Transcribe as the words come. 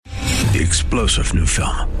The explosive new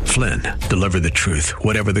film, Flynn, deliver the truth,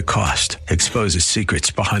 whatever the cost, exposes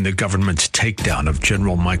secrets behind the government's takedown of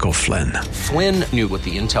General Michael Flynn. Flynn knew what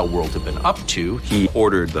the intel world had been up to. He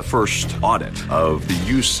ordered the first audit of the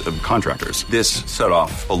use of contractors. This set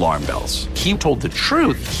off alarm bells. He told the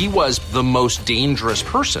truth. He was the most dangerous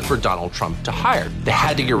person for Donald Trump to hire. They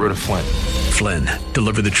had to get rid of Flynn. Flynn,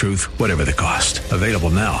 deliver the truth, whatever the cost. Available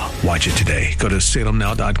now. Watch it today. Go to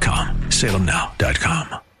salemnow.com.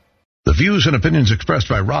 salemnow.com. The views and opinions expressed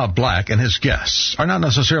by Rob Black and his guests are not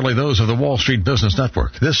necessarily those of the Wall Street Business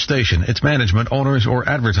Network, this station, its management, owners, or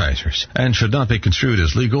advertisers, and should not be construed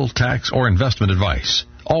as legal, tax, or investment advice.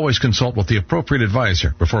 Always consult with the appropriate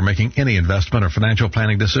advisor before making any investment or financial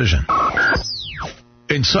planning decision.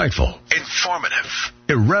 Insightful, informative,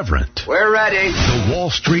 irreverent. We're ready. The Wall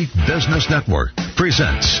Street Business Network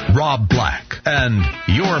presents Rob Black and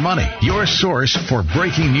Your Money, your source for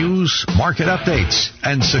breaking news, market updates,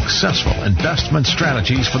 and successful investment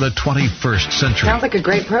strategies for the 21st century. Sounds like a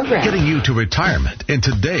great program. Getting you to retirement in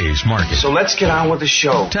today's market. So let's get on with the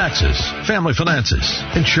show. Taxes, family finances,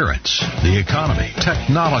 insurance, the economy,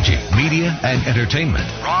 technology, media, and entertainment.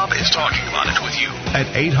 Rob is talking about it with you at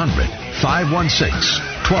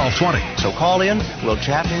 800-516-1220. So call in, we'll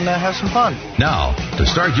chat and have some fun. Now, to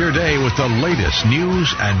start your day with the latest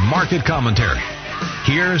news and market commentary,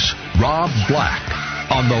 here's Rob Black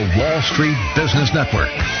on the Wall Street Business Network.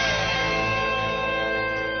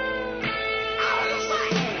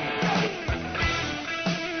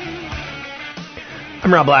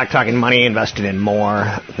 I'm Rob Black, talking money, investing in more.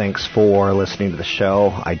 Thanks for listening to the show.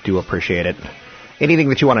 I do appreciate it. Anything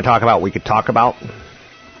that you want to talk about, we could talk about.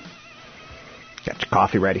 Got your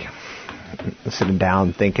coffee ready. Sitting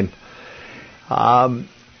down, thinking.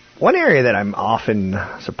 One area that I'm often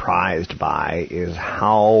surprised by is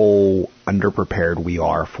how underprepared we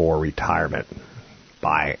are for retirement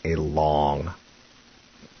by a long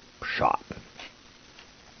shot.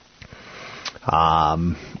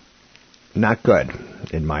 Not good,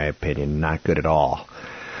 in my opinion. Not good at all.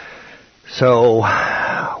 So,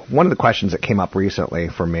 one of the questions that came up recently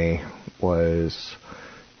for me was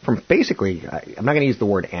from basically, I'm not going to use the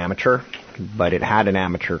word amateur, but it had an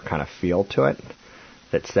amateur kind of feel to it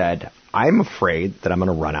that said, I'm afraid that I'm going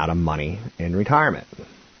to run out of money in retirement.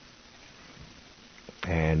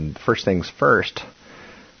 And first things first,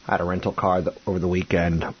 I had a rental car over the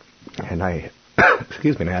weekend, and I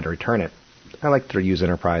had to return it. I like to use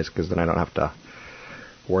Enterprise because then I don't have to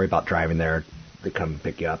worry about driving there. They come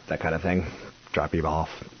pick you up, that kind of thing, drop you off.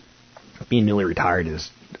 Being newly retired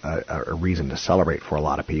is a reason to celebrate for a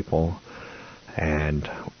lot of people. And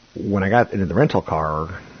when I got into the rental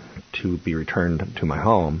car to be returned to my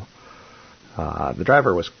home, the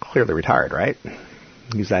driver was clearly retired, right?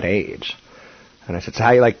 He's that age. And I said, so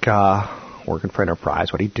how you like working for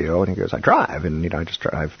Enterprise? What do you do? And he goes, I drive. And, I just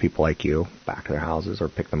drive people like you back to their houses or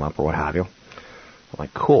pick them up or what have you. I'm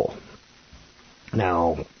like, cool.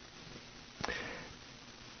 Now,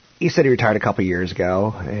 he said he retired a couple years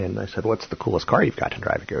ago, and I said, what's the coolest car you've got to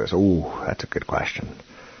drive? He goes, ooh, that's a good question.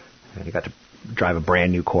 And he got to drive a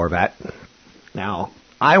brand new Corvette. Now,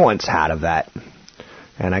 I once had a Vet,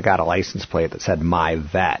 and I got a license plate that said My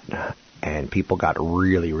Vet, and people got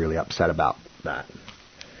really, really upset about that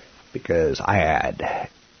because I had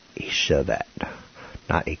a Chevette,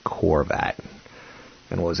 not a Corvette.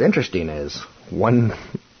 And what was interesting is one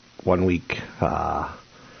week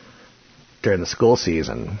during the school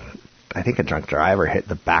season, I think a drunk driver hit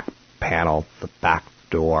the back panel, the back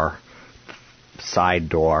door, side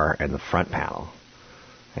door, and the front panel.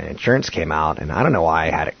 And insurance came out, and I don't know why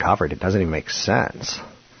I had it covered. It doesn't even make sense.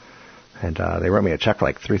 And they wrote me a check for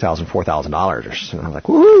like $3,000, $4,000 or something. I was like,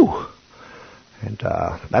 woohoo! And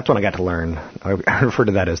that's when I got to learn. I refer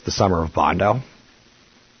to that as the summer of Bondo,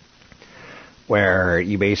 where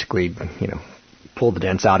you basically, pull the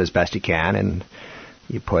dents out as best you can, and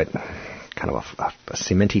you put kind of a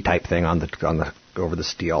cementy type thing on the over the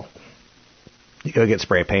steel. You go get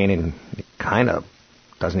spray paint, and it kind of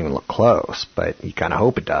doesn't even look close, but you kind of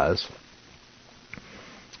hope it does.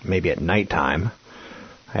 Maybe at nighttime.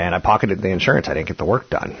 And I pocketed the insurance. I didn't get the work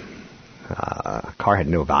done. Car had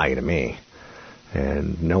no value to me,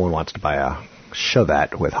 and no one wants to buy a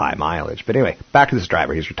Chevette with high mileage. But anyway, back to this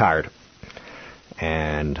driver. He's retired.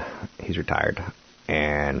 And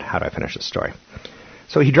how do I finish this story?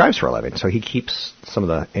 So he drives for a living, so he keeps some of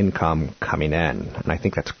the income coming in, and I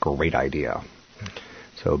think that's a great idea.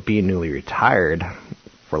 So being newly retired,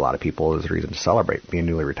 for a lot of people, is a reason to celebrate. Being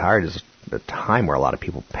newly retired is a time where a lot of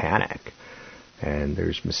people panic, and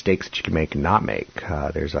there's mistakes that you can make and not make.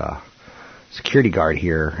 There's a security guard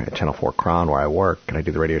here at Channel 4 Cron where I work, and I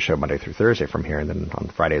do the radio show Monday through Thursday from here, and then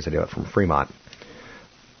on Fridays I do it from Fremont.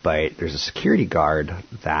 But there's a security guard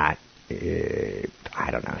that, I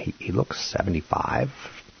don't know, he looks 75,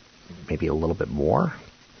 maybe a little bit more.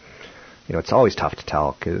 You know, it's always tough to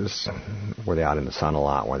tell because were they out in the sun a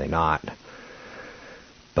lot, were they not?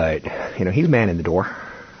 But, you know, he's manning the door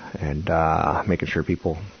and making sure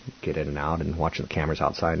people get in and out and watching the cameras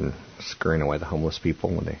outside and scurrying away the homeless people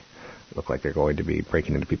when they look like they're going to be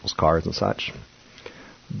breaking into people's cars and such.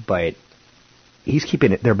 But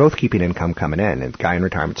they're both keeping income coming in, and the guy in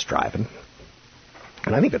retirement's driving.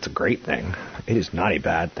 And I think that's a great thing. It is not a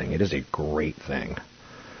bad thing. It is a great thing.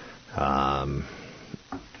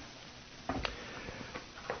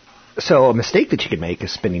 So a mistake that you could make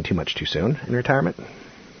is spending too much too soon in retirement.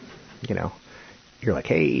 You know, you're like,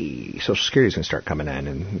 hey, Social Security is going to start coming in,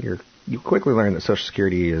 and you quickly learn that Social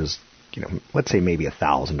Security is, you know, let's say maybe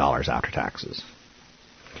 $1,000 after taxes.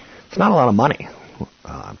 It's not a lot of money,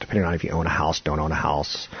 depending on if you own a house, don't own a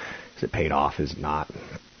house, is it paid off, is it not.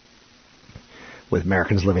 With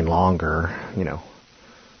Americans living longer, you know,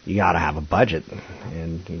 you got to have a budget,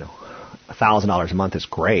 and, you know, $1,000 a month is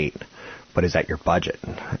great, but is that your budget?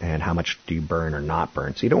 And how much do you burn or not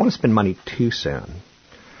burn? So you don't want to spend money too soon,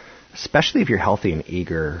 especially if you're healthy and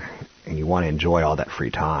eager and you want to enjoy all that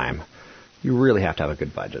free time. You really have to have a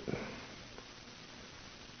good budget.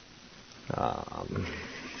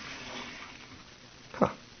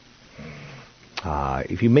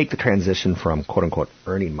 If you make the transition from quote-unquote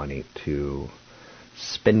earning money to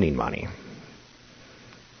spending money,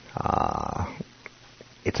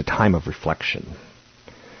 it's a time of reflection.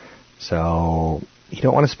 So you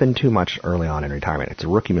don't want to spend too much early on in retirement. It's a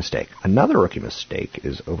rookie mistake. Another rookie mistake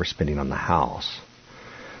is overspending on the house.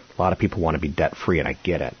 A lot of people want to be debt-free, and I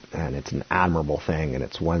get it. And it's an admirable thing, and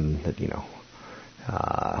it's one that, you know,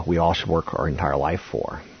 we all should work our entire life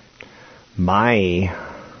for. My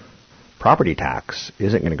property tax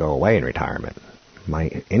isn't going to go away in retirement.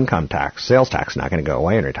 My income tax, sales tax, is not going to go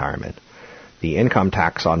away in retirement. The income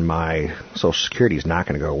tax on my Social Security is not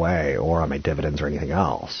going to go away, or on my dividends or anything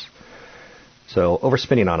else. So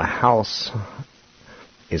overspending on a house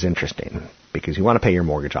is interesting because you want to pay your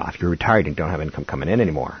mortgage off. You're retired and don't have income coming in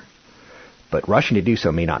anymore. But rushing to do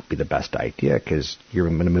so may not be the best idea because you're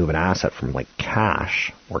going to move an asset from like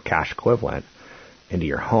cash or cash equivalent into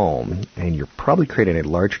your home, and you're probably creating a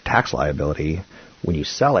larger tax liability when you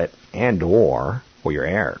sell it and or for your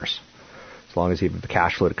heirs. As long as you have the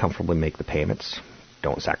cash flow to comfortably make the payments,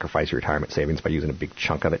 don't sacrifice your retirement savings by using a big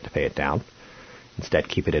chunk of it to pay it down. Instead,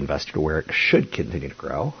 keep it invested where it should continue to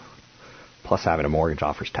grow. Plus, having a mortgage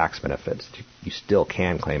offers tax benefits you still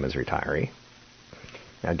can claim as a retiree.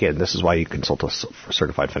 Now, again, this is why you consult a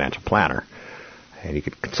certified financial planner. And you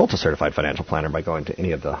can consult a certified financial planner by going to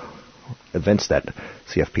any of the events that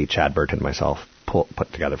CFP Chad Burton and myself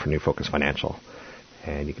put together for New Focus Financial.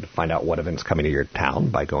 And you can find out what events coming to your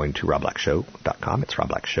town by going to robblackshow.com. It's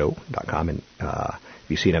robblackshow.com. And if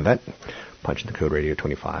you see an event, punch in the code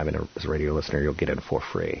radio25, and as a radio listener, you'll get it for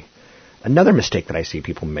free. Another mistake that I see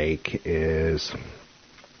people make is,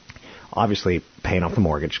 obviously, paying off the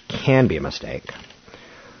mortgage can be a mistake.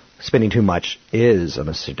 Spending too much is a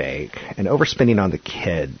mistake. And overspending on the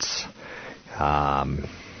kids,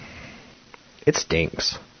 it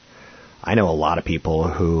stinks. I know a lot of people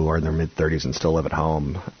who are in their mid-30s and still live at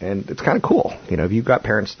home, and it's kind of cool. You know, if you've got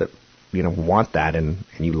parents that, you know, want that and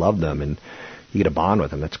you love them and you get a bond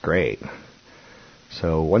with them, that's great.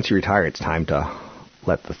 So once you retire, it's time to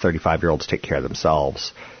let the 35-year-olds take care of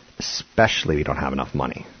themselves, especially if you don't have enough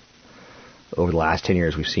money. Over the last 10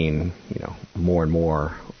 years, we've seen, you know, more and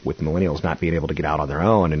more with millennials not being able to get out on their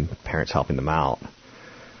own and parents helping them out.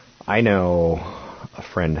 I know a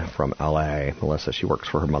friend from L.A., Melissa. She works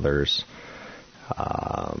for her mother's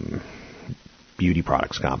beauty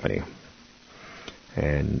products company.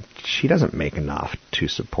 And she doesn't make enough to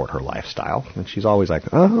support her lifestyle. And she's always like,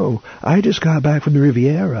 oh, I just got back from the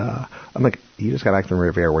Riviera. I'm like, you just got back from the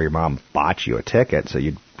Riviera where your mom bought you a ticket, so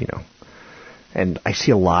you know. And I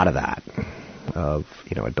see a lot of that, of,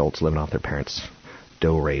 you know, adults living off their parents'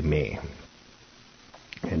 do-re-mi.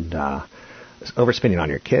 And overspending on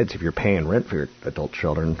your kids, if you're paying rent for your adult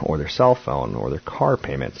children or their cell phone or their car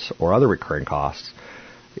payments or other recurring costs,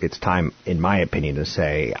 it's time, in my opinion, to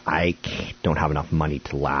say, I don't have enough money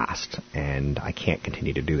to last, and I can't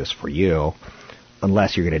continue to do this for you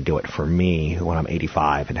unless you're going to do it for me when I'm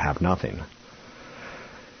 85 and have nothing.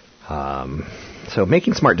 So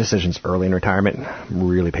making smart decisions early in retirement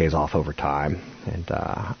really pays off over time, and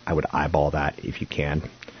I would eyeball that if you can.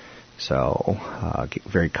 So get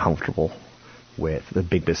very comfortable with the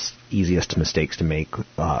biggest, easiest mistakes to make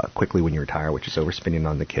quickly when you retire, which is overspending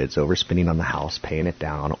on the kids, overspending on the house, paying it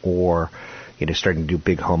down, or starting to do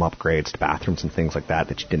big home upgrades to bathrooms and things like that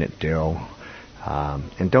you didn't do.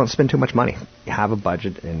 And don't spend too much money. Have a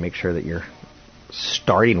budget and make sure that you're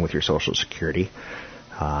starting with your Social Security.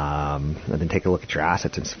 And then take a look at your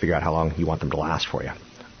assets and figure out how long you want them to last for you.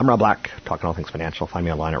 I'm Rob Black, talking all things financial. Find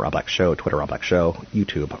me online at Rob Black Show, Twitter Rob Black Show,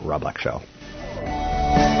 YouTube Rob Black Show.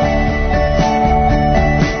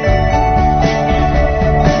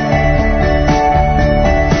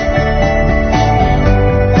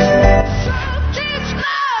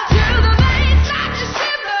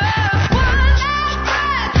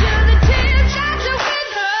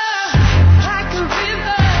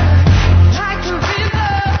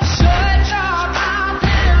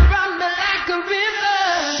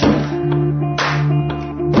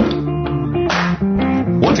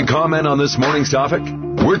 Comment on this morning's topic?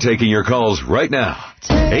 We're taking your calls right now.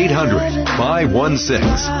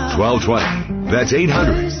 800-516-1220. That's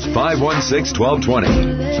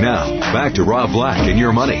 800-516-1220. Now, back to Rob Black and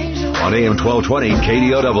Your Money on AM 1220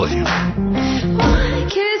 KDOW.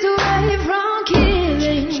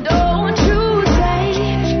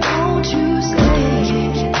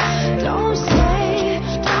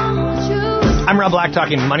 I'm Rob Black,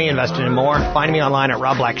 talking money, investing, and more. Find me online at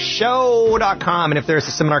robblackshow.com. And if there's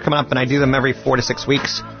a seminar coming up, and I do them every 4 to 6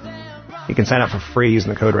 weeks, you can sign up for free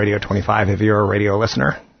using the code radio25 if you're a radio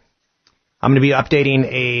listener. I'm going to be updating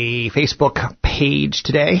a Facebook page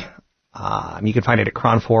today. You can find it at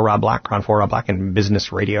Cron4 Rob Black, Cron4 Rob Black, and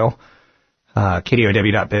Business Radio,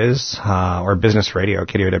 KDOW.biz, or Business Radio,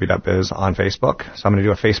 KDOW.biz on Facebook. So I'm going to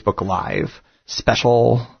do a Facebook Live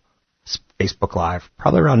special Facebook Live,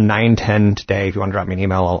 probably around 9:10 today. If you want to drop me an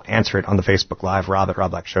email, I'll answer it on the Facebook Live,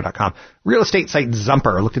 rob@robblackshow.com. Real estate site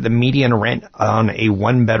Zumper looked at the median rent on a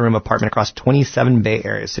one-bedroom apartment across 27 Bay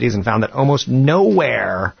Area cities and found that almost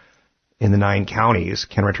nowhere in the 9 counties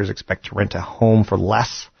can renters expect to rent a home for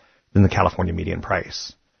less than the California median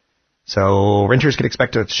price. So renters could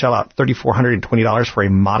expect to shell out $3,420 for a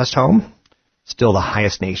modest home, still the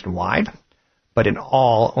highest nationwide. But in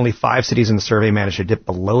all, only 5 cities in the survey managed to dip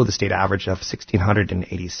below the state average of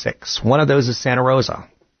 $1,686. One of those is Santa Rosa,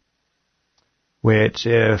 which,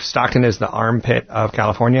 if Stockton is the armpit of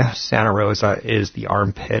California, Santa Rosa is the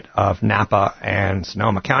armpit of Napa and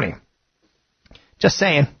Sonoma County. Just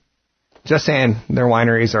saying. Just saying. Their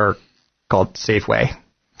wineries are called Safeway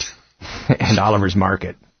and Oliver's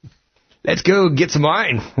Market. Let's go get some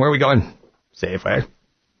wine. Where are we going? Safeway.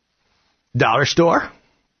 Dollar store.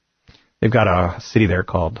 They've got a city there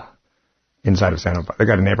called, inside of Santa, they've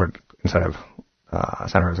got a neighborhood inside of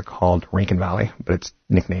Santa Rosa called Rankin Valley, but it's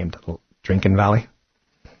nicknamed Drinkin' Valley,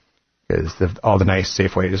 because all the nice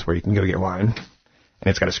Safeways where you can go get wine, and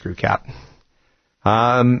it's got a screw cap.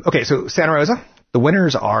 Okay, so Santa Rosa, the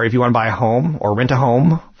winners are, if you want to buy a home or rent a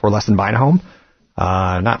home for less than buying a home,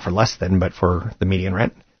 not for less than, but for the median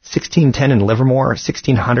rent, $1,610 in Livermore,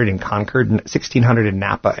 $1,600 in Concord, $1,600 in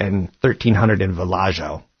Napa, and $1,300 in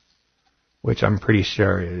Villaggio, which I'm pretty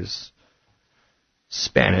sure is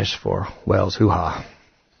Spanish for Wells hoo-ha.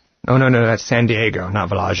 No, that's San Diego, not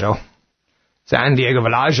Villaggio. San Diego,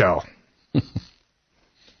 Villaggio.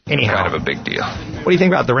 Anyhow. Kind of a big deal. What do you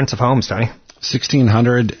think about the rents of homes, Tony?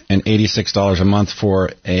 $1,686 a month for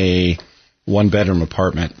a one-bedroom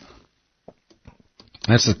apartment.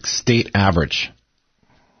 That's the state average.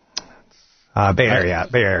 Bay Area.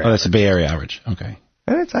 Oh, that's the Bay Area average. Okay.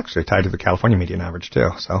 And it's actually tied to the California median average, too,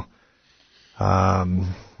 so...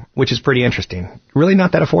 which is pretty interesting. Really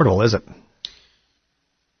not that affordable, is it?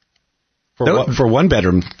 For one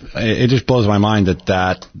bedroom, it just blows my mind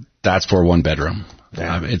that's for one bedroom.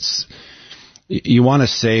 Yeah. You want to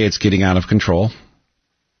say it's getting out of control,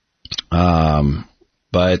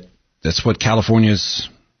 but that's what California's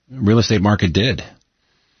real estate market did.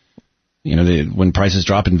 When prices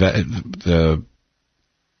dropped, the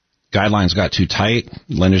guidelines got too tight.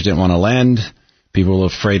 Lenders didn't want to lend. People were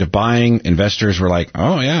afraid of buying. Investors were like,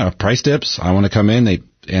 oh, yeah, price dips. I want to come in.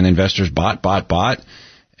 And investors bought.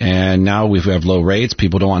 And now we have low rates.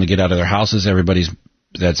 People don't want to get out of their houses.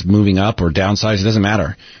 That's moving up or downsized. It doesn't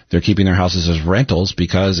matter. They're keeping their houses as rentals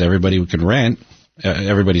because everybody can rent.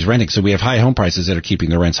 Everybody's renting. So we have high home prices that are keeping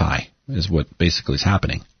the rents high is what basically is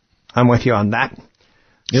happening. I'm with you on that.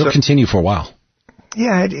 It'll continue for a while.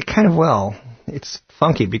 Yeah, it kind of will. It's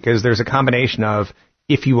funky because there's a combination of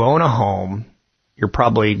if you own a home, you're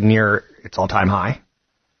probably near its all-time high.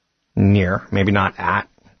 Near, maybe not at.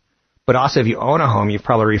 But also if you own a home, you've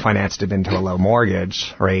probably refinanced it into a low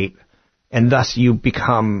mortgage rate, and thus you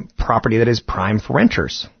become property that is prime for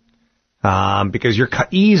renters. because you're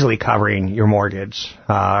easily covering your mortgage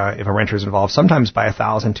if a renter is involved, sometimes by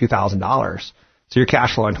 $1,000, $2,000. So you're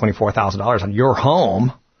cash flowing $24,000 on your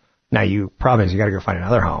home. Now, problem is you got to go find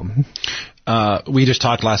another home. We just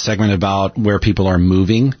talked last segment about where people are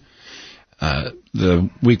moving. The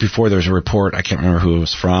week before, there was a report, I can't remember who it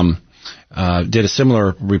was from, did a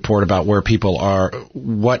similar report about where people are,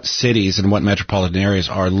 what cities and what metropolitan areas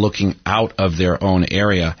are looking out of their own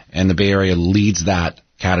area, and the Bay Area leads that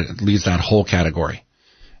whole category.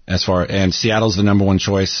 And Seattle's the number one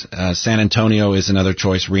choice. San Antonio is another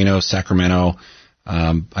choice. Reno, Sacramento,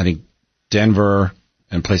 I think Denver,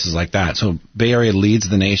 and places like that. So Bay Area leads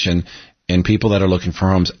the nation in people that are looking for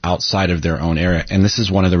homes outside of their own area. And this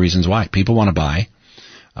is one of the reasons why. People want to buy.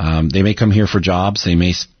 They may come here for jobs. They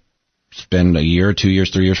may spend a year, 2 years,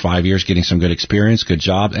 3 years, 5 years getting some good experience, good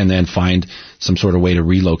job, and then find some sort of way to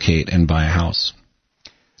relocate and buy a house.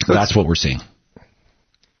 So that's what we're seeing.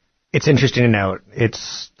 It's interesting to note,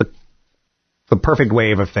 it's the perfect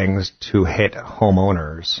wave of things to hit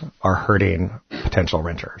homeowners are hurting potential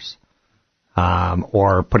renters,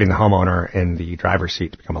 or putting the homeowner in the driver's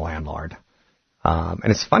seat to become a landlord.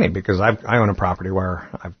 And it's funny because I own a property where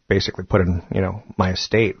I've basically put in, my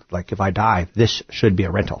estate. Like if I die, this should be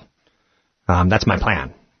a rental. That's my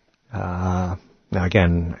plan. Now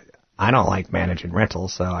again, I don't like managing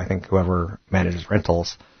rentals, so I think whoever manages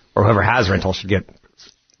rentals or whoever has rentals should get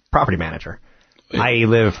property manager. I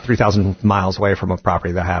live 3,000 miles away from a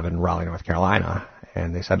property that I have in Raleigh, North Carolina,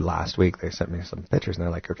 and they said last week, they sent me some pictures, and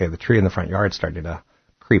they're like, okay, the tree in the front yard started to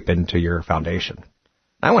creep into your foundation.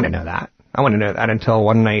 I want to know that. I want to know that until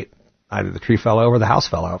one night either the tree fell over, the house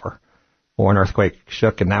fell over, or an earthquake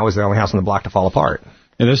shook, and that was the only house on the block to fall apart.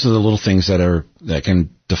 And those are the little things that can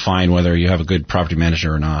define whether you have a good property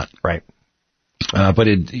manager or not. Right. But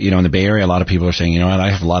in the Bay Area, a lot of people are saying,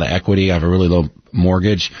 I have a lot of equity, I have a really low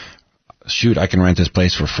mortgage. Shoot, I can rent this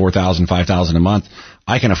place for $4,000, $5,000 a month.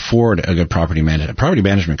 I can afford a good property manager. Property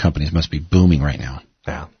management companies must be booming right now.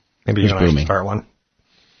 Yeah. Maybe you should start one.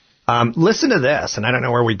 Listen to this, and I don't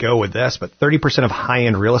know where we go with this, but 30% of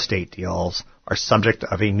high-end real estate deals are subject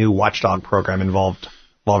of a new watchdog program involving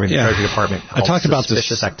the Treasury Department. I talked about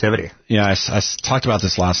suspicious activity. Yeah, I talked about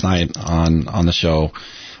this last night on the show.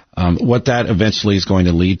 What that eventually is going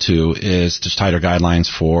to lead to is just tighter guidelines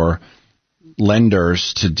for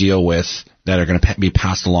lenders to deal with that are going to be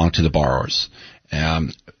passed along to the borrowers.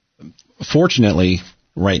 Fortunately,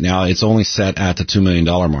 right now, it's only set at the $2 million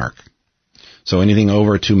mark. So anything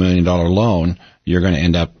over a $2 million loan, you're going to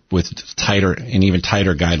end up with tighter and even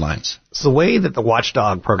tighter guidelines. So the way that the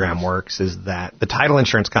watchdog program works is that the title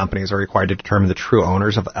insurance companies are required to determine the true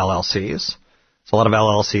owners of LLCs. So a lot of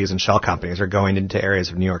LLCs and shell companies are going into areas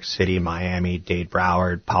of New York City, Miami, Dade,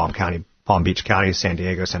 Broward, Palm Beach County, San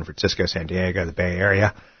Diego, San Francisco, San Diego, the Bay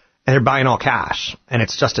Area, and they're buying all cash, and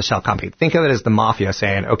it's just a shell company. Think of it as the mafia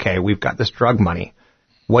saying, okay, we've got this drug money.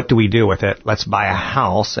 What do we do with it? Let's buy a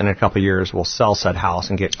house, and in a couple of years, we'll sell said house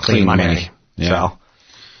and get clean money. Yeah. So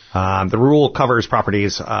the rule covers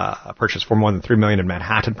properties purchased for more than $3 million in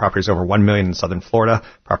Manhattan, properties over $1 million in Southern Florida,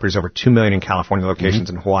 properties over $2 million in California locations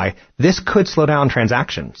in Hawaii. This could slow down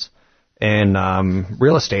transactions in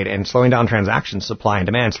real estate, and slowing down transactions, supply and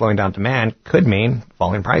demand, slowing down demand could mean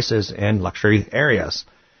falling prices in luxury areas.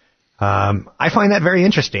 I find that very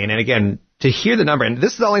interesting. And again, to hear the number, and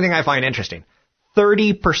this is the only thing I find interesting,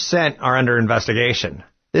 30% are under investigation.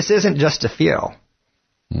 This isn't just a few.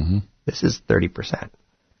 Mm-hmm. This is 30%.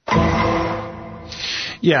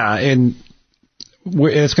 Yeah, and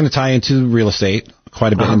it's going to tie into real estate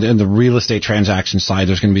quite a bit. In the real estate transaction side,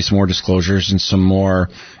 there's going to be some more disclosures and some more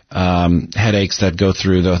headaches that go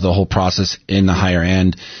through the whole process in the higher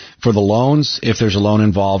end. For the loans, if there's a loan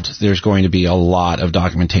involved, there's going to be a lot of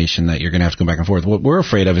documentation that you're going to have to go back and forth. What we're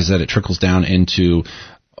afraid of is that it trickles down into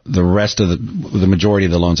the rest of the majority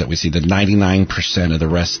of the loans that we see, the 99% of the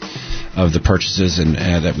rest of the purchases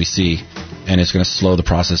that we see, and it's going to slow the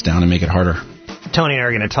process down and make it harder. Tony and I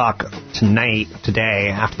are going to talk today,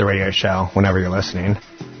 after the radio show, whenever you're listening,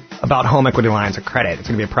 about home equity lines of credit. It's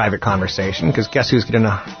going to be a private conversation, because guess who's getting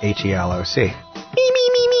a HELOC?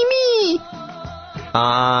 Me.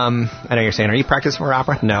 I know you're saying, are you practicing for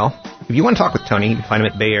opera? No. If you want to talk with Tony, you can find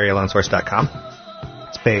him at BayAreaLoanSource.com.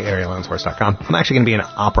 It's BayAreaLoanSource.com. I'm actually going to be in an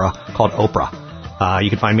opera called Oprah. You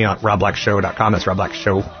can find me on RobBlackShow.com. That's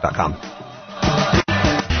RobBlackShow.com.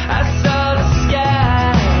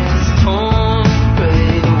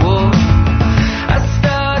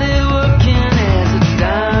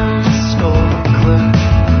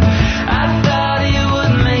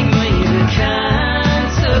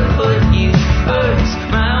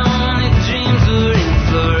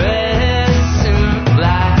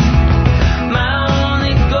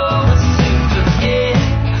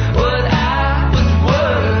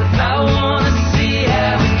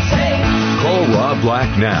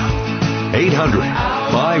 Now,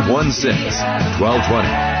 800-516-1220.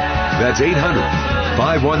 That's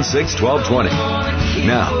 800-516-1220.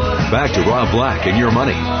 Now, back to Rob Black and Your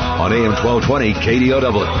Money on AM 1220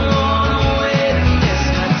 KDOW.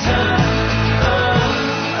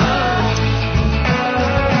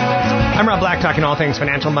 I'm Rob Black, talking all things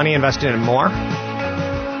financial, money, investing, and more.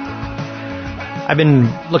 I've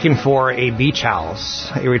been looking for a beach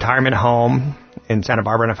house, a retirement home in Santa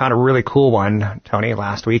Barbara, and I found a really cool one, Tony,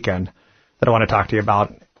 last weekend that I want to talk to you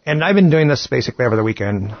about. And I've been doing this basically every other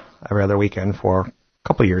weekend for a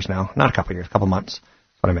couple of years now. Not a couple of years, a couple of months.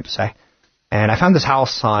 That's what I meant to say. And I found this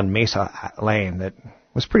house on Mesa Lane that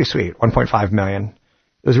was pretty sweet, $1.5 million.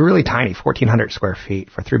 It was really tiny, 1,400 square feet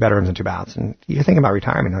for 3 bedrooms and 2 baths. And you're thinking about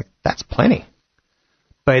retirement, like, that's plenty.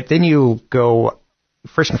 But then you go,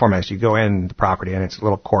 first and foremost, you go in the property and it's a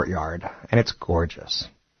little courtyard, and it's gorgeous.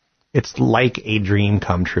 It's like a dream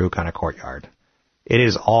come true kind of courtyard. It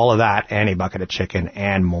is all of that and a bucket of chicken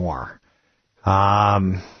and more.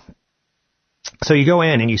 So you go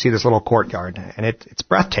in and you see this little courtyard, and it's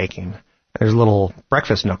breathtaking. There's a little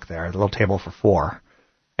breakfast nook there, a little table for 4.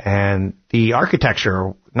 And the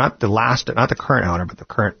architecture, not the current owner, but the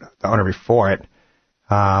owner before it,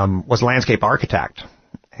 was a landscape architect.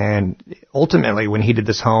 And ultimately, when he did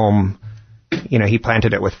this home, he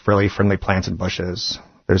planted it with really friendly plants and bushes.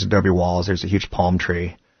 There's adobe walls. There's a huge palm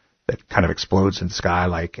tree that kind of explodes in the sky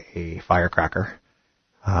like a firecracker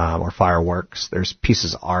or fireworks. There's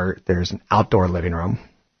pieces of art. There's an outdoor living room.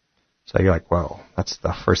 So you're like, whoa, that's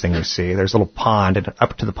the first thing you see. There's a little pond, and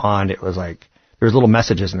up to the pond, it was like, there's little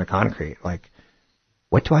messages in the concrete, like,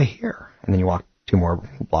 what do I hear? And then you walk 2 more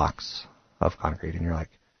blocks of concrete, and you're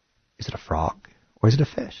like, is it a frog or is it a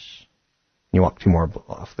fish? And you walk 2 more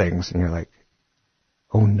things, and you're like,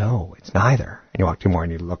 oh no, it's neither. And you walk 2 more,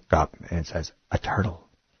 and you look up, and it says a turtle.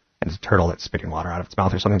 And it's a turtle that's spitting water out of its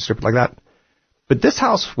mouth or something stupid like that. But this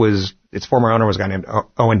house its former owner was a guy named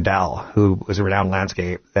Owen Dell, who was a renowned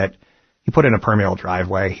landscape, that he put in a permeable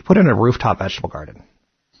driveway. He put in a rooftop vegetable garden.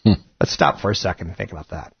 Let's stop for a second and think about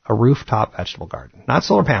that. A rooftop vegetable garden. Not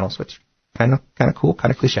solar panels, which kind of cool,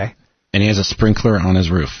 kind of cliche. And he has a sprinkler on his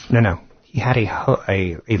roof. No. He had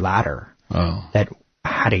a ladder that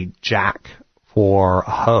had a jack for a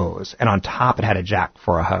hose, and on top it had a jack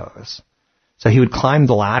for a hose. So he would climb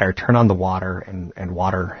the ladder, turn on the water, and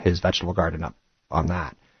water his vegetable garden up on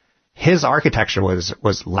that. His architecture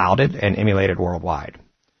was lauded and emulated worldwide.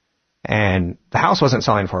 And the house wasn't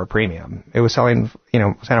selling for a premium. It was selling,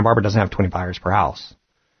 Santa Barbara doesn't have 20 buyers per house.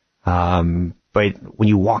 But when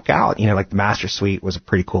you walk out, like the master suite was a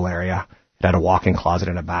pretty cool area. It had a walk-in closet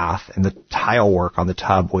and a bath, and the tile work on the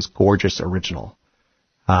tub was gorgeous original.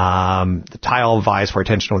 The tile vies for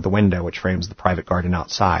attention with the window, which frames the private garden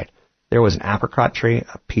outside. There was an apricot tree,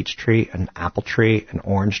 a peach tree, an apple tree, an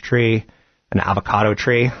orange tree, an avocado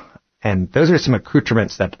tree. And those are some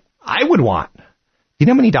accoutrements that I would want. Do you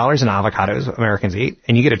know how many dollars in avocados Americans eat?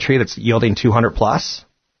 And you get a tree that's yielding 200 plus?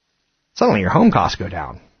 Suddenly your home costs go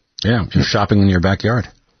down. Yeah, you're shopping in your backyard.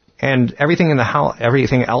 And everything in the house,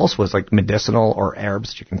 everything else was like medicinal or herbs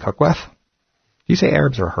that you can cook with. Do you say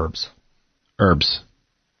herbs or herbs? Herbs.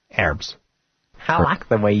 Herbs. I like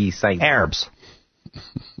the way you say herbs.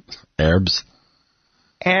 Herbs.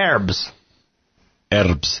 Herbs.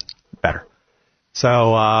 Herbs. Better.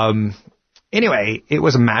 So, anyway, it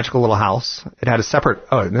was a magical little house. It had a separate,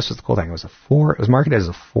 and this was the cool thing. It was marketed as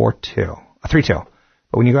a 3-2.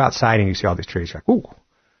 But when you go outside and you see all these trees, you're like, ooh.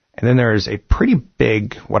 And then there's a pretty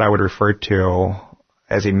big, what I would refer to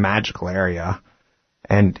as a magical area.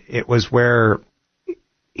 And it was where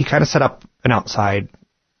he kind of set up an outside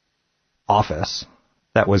office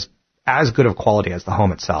that was as good of quality as the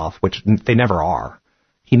home itself, which they never are.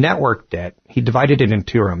 He networked it. He divided it in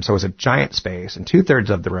 2 rooms, so it was a giant space, and 2/3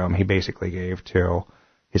 of the room he basically gave to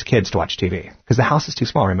his kids to watch TV, because the house is too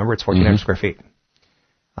small. Remember, it's 1,400 square feet.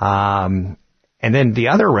 And then the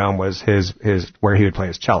other room was his where he would play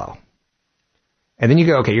his cello. And then you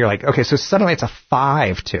go, okay, so suddenly it's a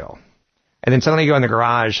 5-2. And then suddenly you go in the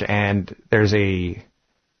garage, and he's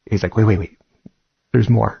like, wait, there's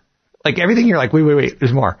more. Like everything, you're like, wait,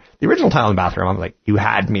 there's more. The original tile in the bathroom, I'm like, you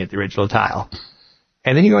had me at the original tile.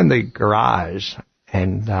 And then you go in the garage,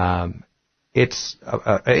 and it's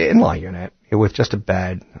an in-law unit with just a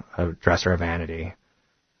bed, a dresser, a vanity,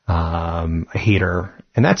 a heater,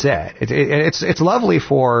 and that's it. It's lovely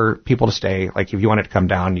for people to stay. Like if you wanted to come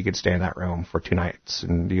down, you could stay in that room for 2 nights,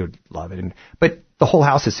 and you'd love it. But the whole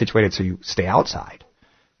house is situated so you stay outside,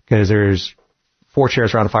 because there's 4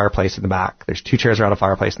 chairs around a fireplace in the back. There's 2 chairs around a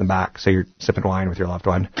fireplace in the back, so you're sipping wine with your loved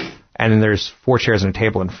one. And then there's 4 chairs and a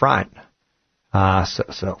table in front.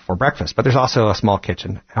 So for breakfast. But there's also a small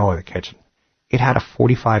kitchen. Oh, the kitchen. It had a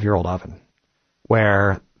 45-year-old oven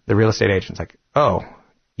where the real estate agent's like, oh,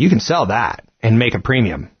 you can sell that and make a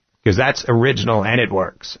premium because that's original and it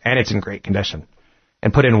works and it's in great condition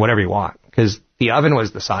and put in whatever you want because the oven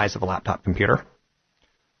was the size of a laptop computer.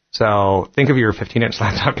 So think of your 15-inch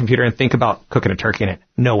laptop computer and think about cooking a turkey in it.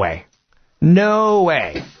 No way. No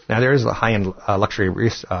way. Now, there is a high-end luxury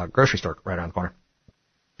grocery store right around the corner.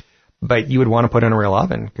 But you would want to put in a real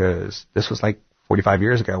oven because this was like 45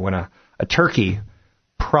 years ago when a turkey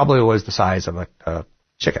probably was the size of a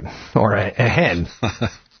chicken or a hen.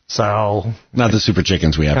 So not the super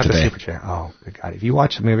chickens we have not today. The super chicken. Oh, good God. If you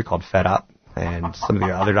watch a movie called Fed Up and some of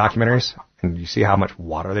the other documentaries and you see how much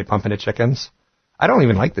water they pump into chickens, I don't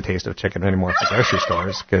even like the taste of chicken anymore at the grocery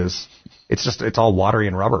stores because it's all watery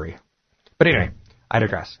and rubbery. But anyway, I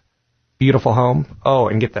digress. Beautiful home. Oh,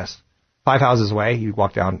 and get this. 5 houses away, you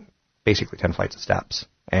walk down basically 10 flights of steps,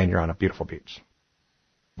 and you're on a beautiful beach.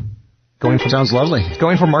 Sounds lovely.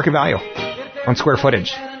 Going for market value on square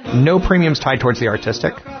footage. No premiums tied towards the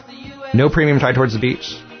artistic. No premium tied towards the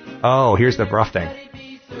beach. Oh, here's the rough thing.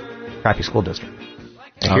 Crappy school district.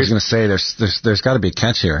 I was going to say, there's got to be a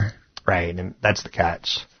catch here. Right, and that's the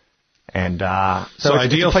catch. And so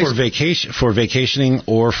ideal for vacationing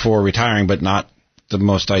or for retiring, but not the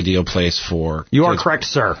most ideal place for... You are correct,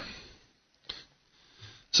 sir.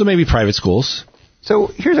 So maybe private schools. So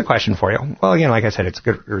here's a question for you. Well, again, like I said, it's a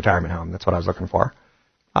good retirement home. That's what I was looking for.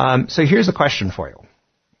 So here's a question for you.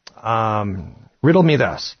 Riddle me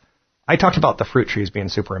this. I talked about the fruit trees being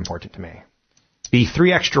super important to me. The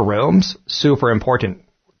 3 extra rooms, super important.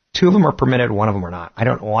 2 of them are permitted, 1 of them are not. I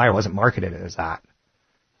don't know why it wasn't marketed as that.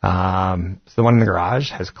 So the one in the garage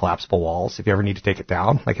has collapsible walls if you ever need to take it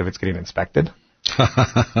down, like if it's getting inspected.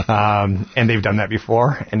 And they've done that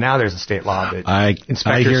before. And now there's a state law that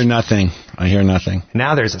inspectors... I hear nothing.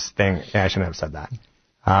 Now there's this thing... Yeah, I shouldn't have said that.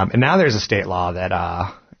 And now there's a state law that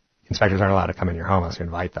inspectors aren't allowed to come in your home unless you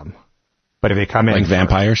invite them. But if they come in... Like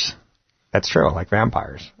vampires? That's true, like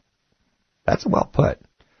vampires. That's well put.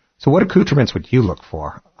 So what accoutrements would you look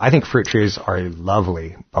for? I think fruit trees are a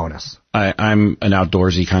lovely bonus. I'm an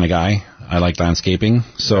outdoorsy kind of guy. I like landscaping.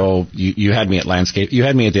 So you had me at landscape. You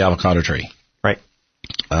had me at the avocado tree. Right.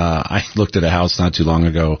 I looked at a house not too long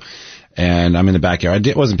ago, and I'm in the backyard.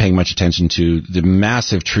 I wasn't paying much attention to the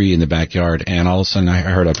massive tree in the backyard, and all of a sudden I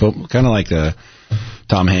heard a boom, kind of like the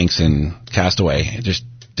Tom Hanks in Castaway. I just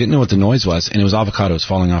didn't know what the noise was, and it was avocados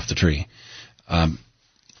falling off the tree.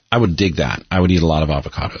 I would dig that. I would eat a lot of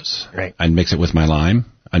avocados. Right. I'd mix it with my lime.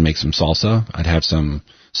 I'd make some salsa. I'd have some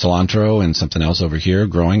cilantro and something else over here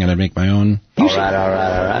growing, and I'd make my own. All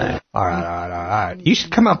right. You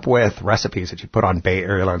should come up with recipes that you put on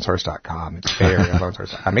BayAreaLoanSource.com. It's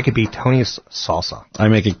BayAreaLoanSource.com. Make it be Tony's salsa. I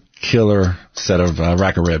make a killer set of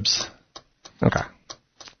rack of ribs. Okay.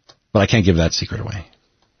 But I can't give that secret away.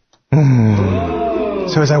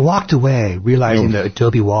 So as I walked away, realizing the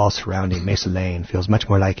adobe wall surrounding Mesa Lane feels much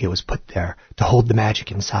more like it was put there to hold the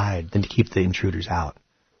magic inside than to keep the intruders out,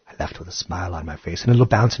 I left with a smile on my face and a little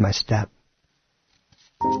bounce in my step.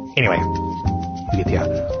 Anyway, you get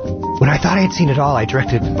the When I thought I had seen it all, I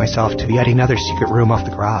directed myself to yet another secret room off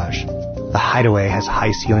the garage. The hideaway has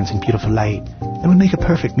high ceilings and beautiful light and would make a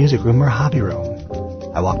perfect music room or hobby room.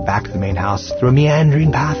 I walked back to the main house through a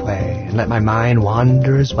meandering pathway and let my mind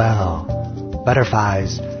wander as well.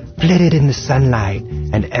 Butterflies flitted in the sunlight,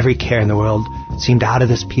 and every care in the world seemed out of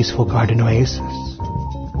this peaceful garden oasis.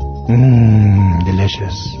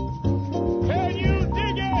 Delicious. Can you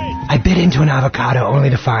dig it? I bit into an avocado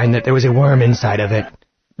only to find that there was a worm inside of it.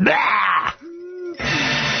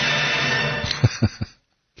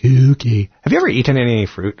 Kooky. Have you ever eaten any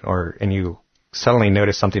fruit and you suddenly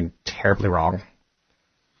notice something terribly wrong?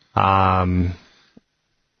 And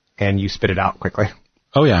you spit it out quickly?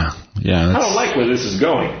 Oh, yeah. Yeah. I don't like where this is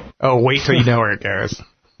going. Oh, wait till you know where it goes.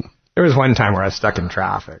 There was one time where I was stuck in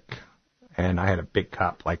traffic, and I had a big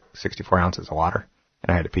cup, like 64 ounces of water,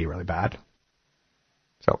 and I had to pee really bad.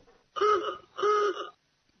 So.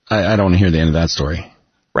 I don't want to hear the end of that story.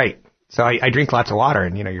 Right. So I drink lots of water,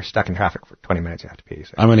 and, you're stuck in traffic for 20 minutes, you have to pee.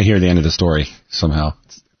 So. I'm going to hear the end of the story somehow.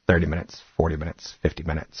 It's 30 minutes, 40 minutes, 50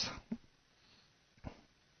 minutes.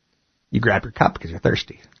 You grab your cup because you're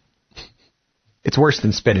thirsty. It's worse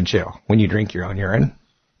than spit and chew. When you drink your own urine,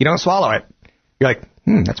 you don't swallow it. You're like,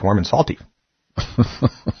 that's warm and salty.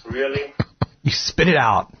 Really? You spit it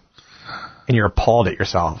out, and you're appalled at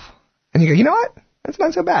yourself. And you go, you know what? That's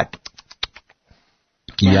not so bad.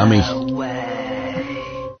 Yummy.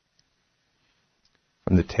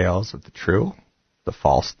 From the tales of the true, the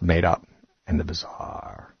false, the made up, and the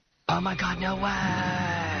bizarre. Oh, my God, no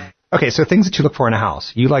way. Okay, so things that you look for in a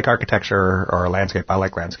house. You like architecture or landscape. I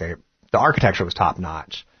like landscape. The architecture was top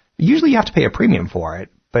notch. Usually you have to pay a premium for it,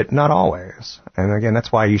 but not always. And again,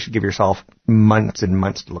 that's why you should give yourself months and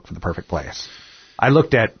months to look for the perfect place. I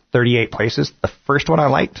looked at 38 places. The first one I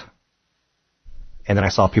liked, and then I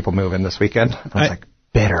saw people move in this weekend. I was like,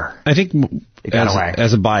 bitter. I think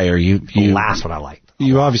as a buyer, the last one I liked.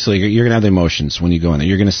 You obviously, you're going to have the emotions when you go in there.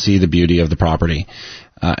 You're going to see the beauty of the property.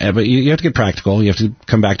 But you have to get practical. You have to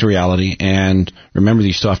come back to reality and remember that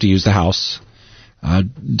you still have to use the house.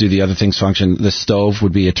 Do the other things function? The stove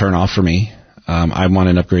would be a turn off for me. I want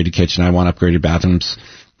an upgraded kitchen. I want upgraded bathrooms.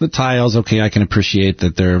 The tiles, okay, I can appreciate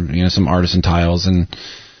that they're some artisan tiles, and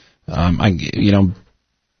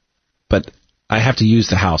but I have to use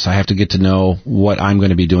the house. I have to get to know what I'm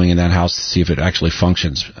going to be doing in that house to see if it actually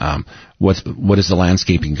functions. What is the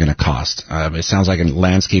landscaping going to cost? It sounds like a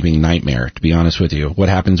landscaping nightmare, to be honest with you. What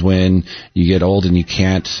happens when you get old and you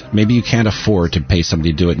can't afford to pay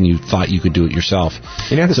somebody to do it, and you thought you could do it yourself?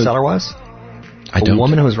 You know who the seller was? A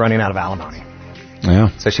woman who was running out of alimony.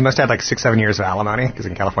 Yeah. So she must have had like 6-7 years of alimony, because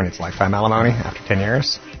in California it's lifetime alimony after 10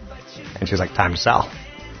 years. And she was like, time to sell.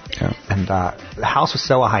 Yeah. And the house was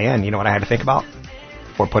so high end. You know what I had to think about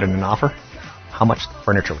before putting in an offer? How much the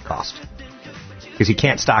furniture would cost. Because you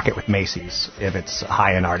can't stock it with Macy's if it's a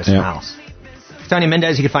high-end artisan house. Tony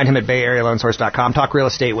Mendez, you can find him at BayAreaLoanSource.com. Talk real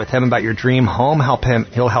estate with him about your dream home.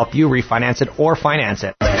 He'll help you refinance it or finance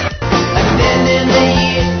it.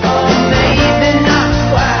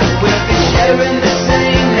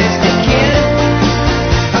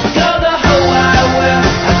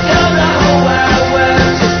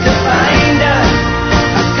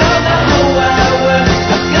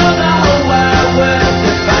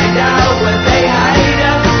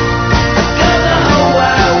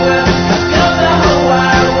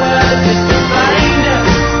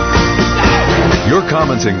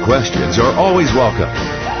 Comments and questions are always welcome.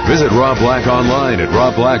 Visit Rob Black online at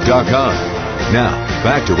robblack.com. Now,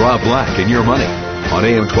 back to Rob Black and Your Money on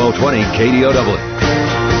AM 1220 KDOW.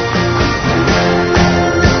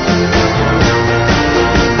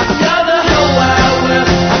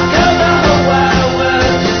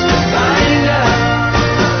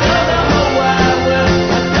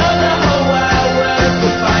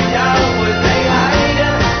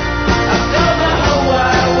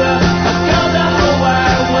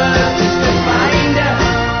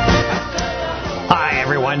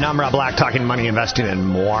 I'm Rob Black, talking money, investing, and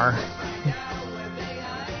more.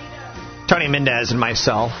 Tony Mendez and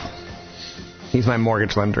myself. He's my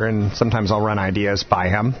mortgage lender, and sometimes I'll run ideas by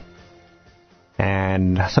him.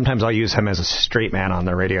 And sometimes I'll use him as a straight man on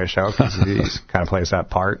the radio show, because he kind of plays that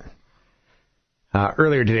part.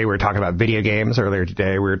 Earlier today, we were talking about video games. Earlier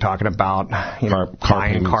today, we were talking about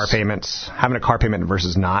buying car payments, having a car payment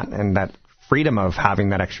versus not, and that freedom of having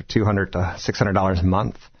that extra $200 to $600 a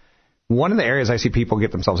month. One of the areas I see people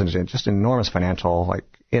get themselves into just enormous financial,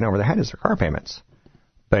 in over their head, is their car payments.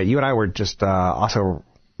 But you and I were just also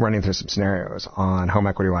running through some scenarios on home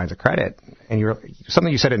equity lines of credit, and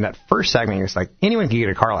something you said in that first segment, it's like anyone can get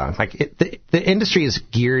a car loan. The industry is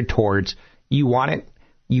geared towards you want it,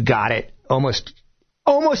 you got it, almost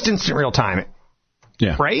instant real time.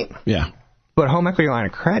 Yeah. Right? Yeah. But home equity line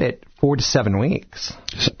of credit, 4 to 7 weeks.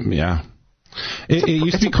 Yeah. It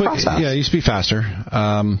used to be quick. Process. Yeah, it used to be faster.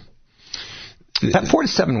 That 4 to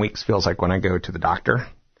 7 weeks feels like when I go to the doctor,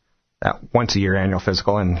 that once a year annual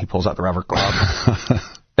physical, and he pulls out the rubber glove.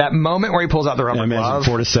 That moment where he pulls out the rubber glove.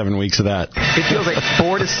 4 to 7 weeks of that. It feels like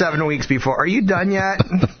 4 to 7 weeks before. Are you done yet?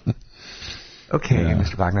 Okay, yeah.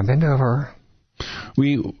 Mr. Blackman, bend over.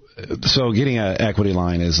 So getting an equity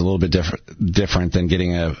line is a little bit different than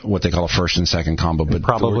getting what they call a first and second combo. But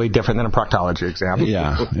probably different than a proctology exam.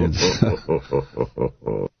 Yeah.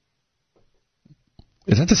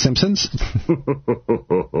 Is that The Simpsons?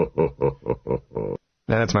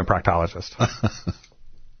 No, that's my proctologist.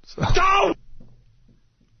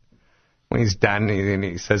 When he's done,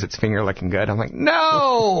 he says it's finger looking good. I'm like,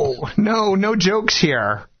 no jokes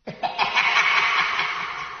here.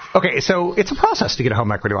 Okay, so it's a process to get a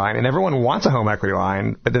home equity line, and everyone wants a home equity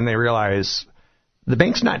line, but then they realize the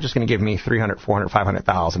bank's not just going to give me $300,000, $400,000,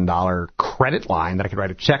 $500,000 credit line that I could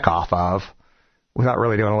write a check off of without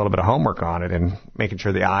really doing a little bit of homework on it and making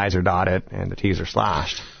sure the I's are dotted and the T's are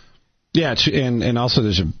slashed. Yeah, and also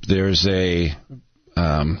there's a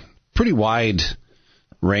pretty wide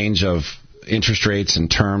range of interest rates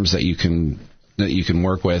and terms that you can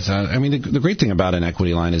work with. I mean, the great thing about an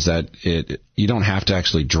equity line is that you don't have to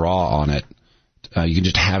actually draw on it. You can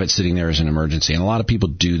just have it sitting there as an emergency, and a lot of people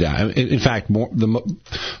do that. In fact,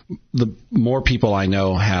 the more people I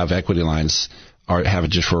know have equity lines have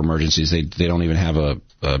it just for emergencies. They don't even have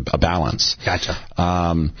a balance. Gotcha.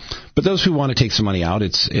 But those who want to take some money out,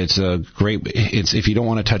 it's if you don't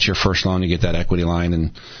want to touch your first loan, you get that equity line,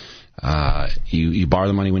 and you borrow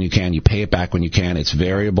the money when you can, you pay it back when you can. It's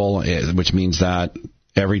variable, which means that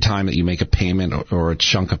every time that you make a payment or a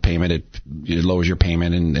chunk of payment, it lowers your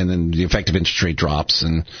payment, and then the effective interest rate drops.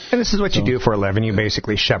 And this is what you do for a living. You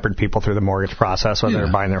basically shepherd people through the mortgage process, whether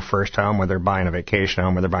they're buying their first home, whether they're buying a vacation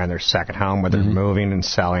home, whether they're buying their second home, whether they're moving and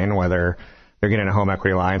selling, whether they're getting a home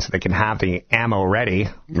equity line so they can have the ammo ready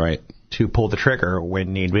to pull the trigger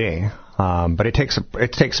when need be. But it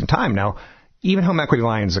takes some time. Now, even home equity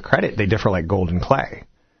lines of credit, they differ like gold and clay.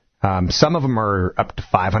 Some of them are up to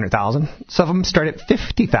 $500,000. Some of them start at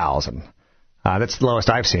 $50,000. That's the lowest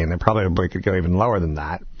I've seen. They probably could go even lower than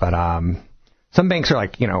that. But some banks are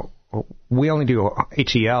like, we only do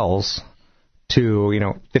HELs to,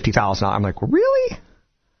 $50,000. I'm like, really?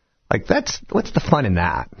 Like, what's the fun in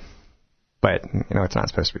that? But, it's not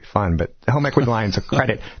supposed to be fun. But the home equity lines of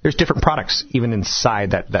credit, there's different products even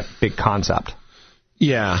inside that big concept.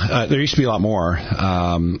 Yeah, there used to be a lot more.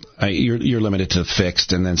 You're limited to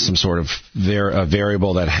fixed, and then some sort of a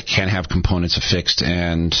variable that can have components of fixed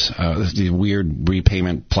and the weird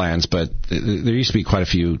repayment plans. But there used to be quite a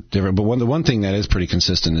few different. But the one thing that is pretty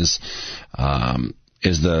consistent is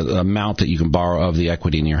the amount that you can borrow of the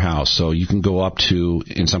equity in your house. So you can go up to,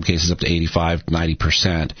 in some cases, up to 85,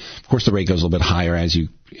 90%. Of course, the rate goes a little bit higher as you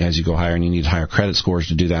go higher, and you need higher credit scores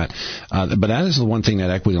to do that. But that is the one thing that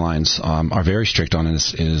equity lines are very strict on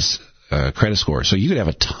is credit score. So you could have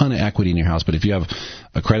a ton of equity in your house, but if you have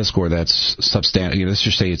a credit score that's substantial, let's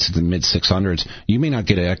just say it's in the mid 600s, you may not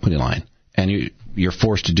get an equity line, and you're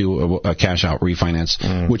forced to do a cash out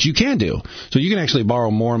refinance, which you can do. So you can actually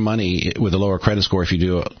borrow more money with a lower credit score if you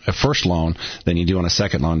do a first loan than you do on a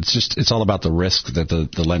second loan. It's all about the risk that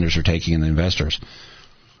the lenders are taking and the investors.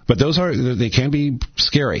 But they can be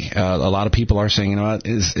scary. A lot of people are saying,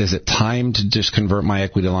 is it time to just convert my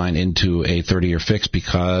equity line into a 30-year fix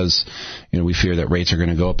because, we fear that rates are going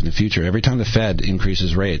to go up in the future. Every time the Fed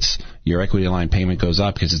increases rates, your equity line payment goes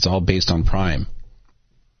up because it's all based on prime.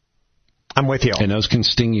 I'm with you. And those can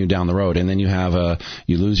sting you down the road. And then you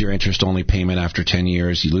lose your interest-only payment after 10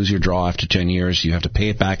 years. You lose your draw after 10 years. You have to pay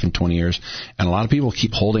it back in 20 years. And a lot of people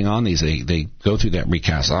keep holding on these. They go through that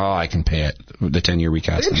recast. Oh, I can pay it, the 10-year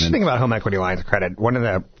recast. The interesting thing about home equity lines of credit, one of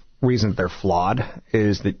the reasons they're flawed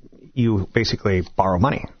is that you basically borrow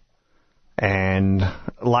money. And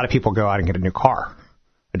a lot of people go out and get a new car,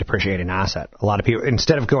 a depreciating asset. A lot of people,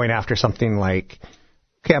 instead of going after something like,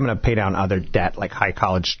 okay, I'm going to pay down other debt like high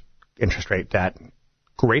college interest rate debt,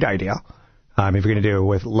 great idea. If you're going to do it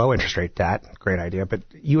with low interest rate debt, great idea. But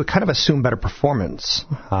you would kind of assume better performance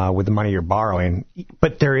with the money you're borrowing.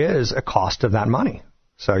 But there is a cost of that money.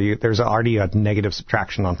 So there's already a negative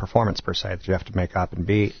subtraction on performance per se that you have to make up and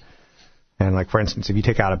beat. And like, for instance, if you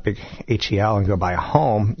take out a big HEL and go buy a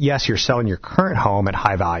home, yes, you're selling your current home at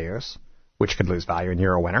high values, which could lose value and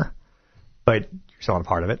you're a winner. But you're selling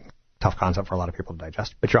part of it. Tough concept for a lot of people to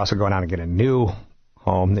digest. But you're also going out and getting a new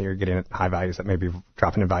home that you're getting at high values that may be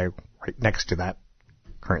dropping in value right next to that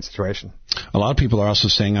current situation. A lot of people are also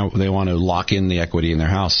saying they want to lock in the equity in their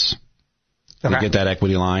house. Okay. They get that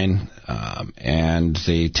equity line, and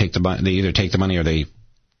they take They either take the money or they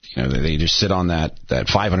just sit on that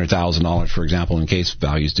 $500,000, for example, in case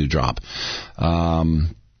values do drop.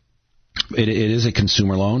 It is a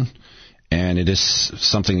consumer loan, and it is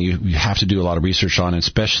something you have to do a lot of research on,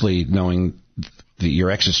 especially knowing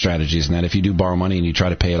your exit strategies, and that if you do borrow money and you try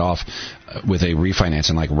to pay it off with a refinance,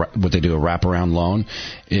 and like what they do, a wraparound loan,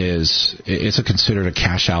 it's considered a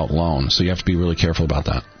cash out loan. So you have to be really careful about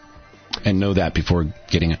that and know that before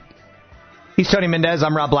getting it. He's Tony Mendez.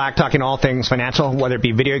 I'm Rob Black, talking all things financial, whether it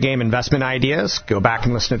be video game investment ideas. Go back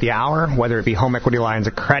and listen to the hour. Whether it be home equity lines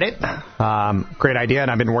of credit. Great idea,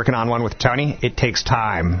 and I've been working on one with Tony. It takes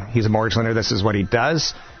time. He's a mortgage lender. This is what he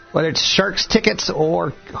does. Whether it's Sharks tickets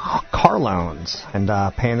or car loans, and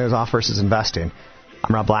paying those off versus investing.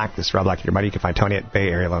 I'm Rob Black. This is Rob Black and Your Money. You can find Tony at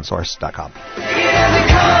BayAreaLoanSource.com.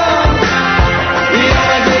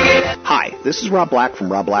 Hi, this is Rob Black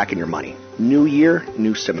from Rob Black and Your Money. New year,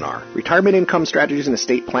 new seminar. Retirement Income Strategies and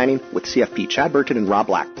Estate Planning with CFP Chad Burton and Rob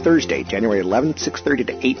Black. Thursday, January 11th, 6:30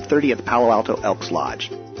 to 8:30 at the Palo Alto Elks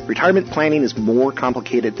Lodge. Retirement planning is more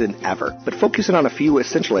complicated than ever, but focusing on a few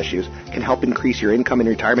essential issues can help increase your income in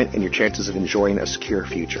retirement and your chances of enjoying a secure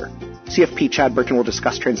future. CFP Chad Burton will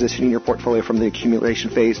discuss transitioning your portfolio from the accumulation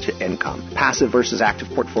phase to income, passive versus active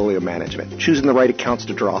portfolio management, choosing the right accounts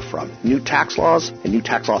to draw from. New tax laws and new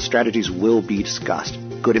tax law strategies will be discussed.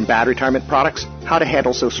 good and bad retirement products, how to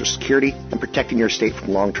handle Social Security, and protecting your estate from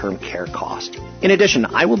long-term care costs. In addition,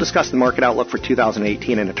 I will discuss the market outlook for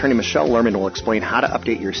 2018, and attorney Michelle Lerman will explain how to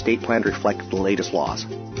update your estate plan to reflect the latest laws.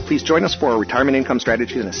 Please join us for a retirement income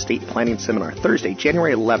strategies and estate planning seminar Thursday,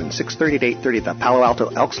 January 11, 6:30 to 8:30 at the Palo Alto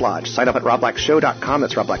Elks Lodge. Sign up at robblackshow.com.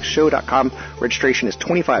 That's robblackshow.com. Registration is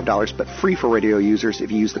 $25, but free for radio users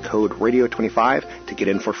if you use the code radio25 to get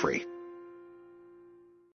in for free.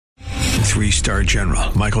 3-star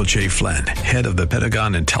General Michael J. Flynn, head of the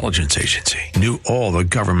Pentagon Intelligence Agency, knew all the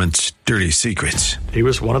government's dirty secrets. He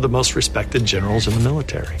was one of the most respected generals in the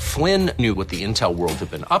military. Flynn knew what the intel world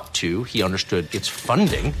had been up to. He understood its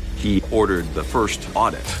funding. He ordered the first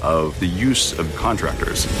audit of the use of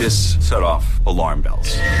contractors. This set off alarm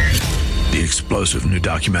bells. The explosive new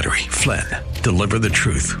documentary, Flynn, Deliver the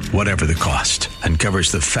Truth, Whatever the Cost,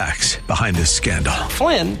 uncovers the facts behind this scandal.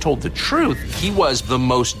 Flynn told the truth. He was the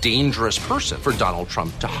most dangerous person for Donald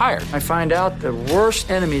Trump to hire. I find out the worst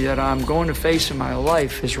enemy that I'm going to face in my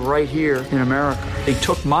life is right here in America. They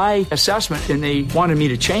took my assessment and they wanted me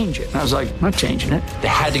to change it. And I was like, I'm not changing it. They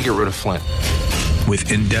had to get rid of Flynn.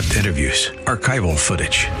 With in-depth interviews, archival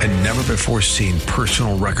footage, and never-before-seen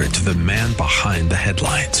personal records of the man behind the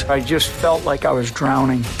headlines. I just felt like I was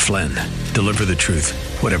drowning. Flynn, Deliver the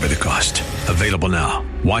Truth, Whatever the Cost. Available now.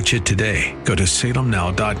 Watch it today. Go to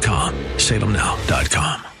salemnow.com.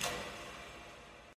 salemnow.com.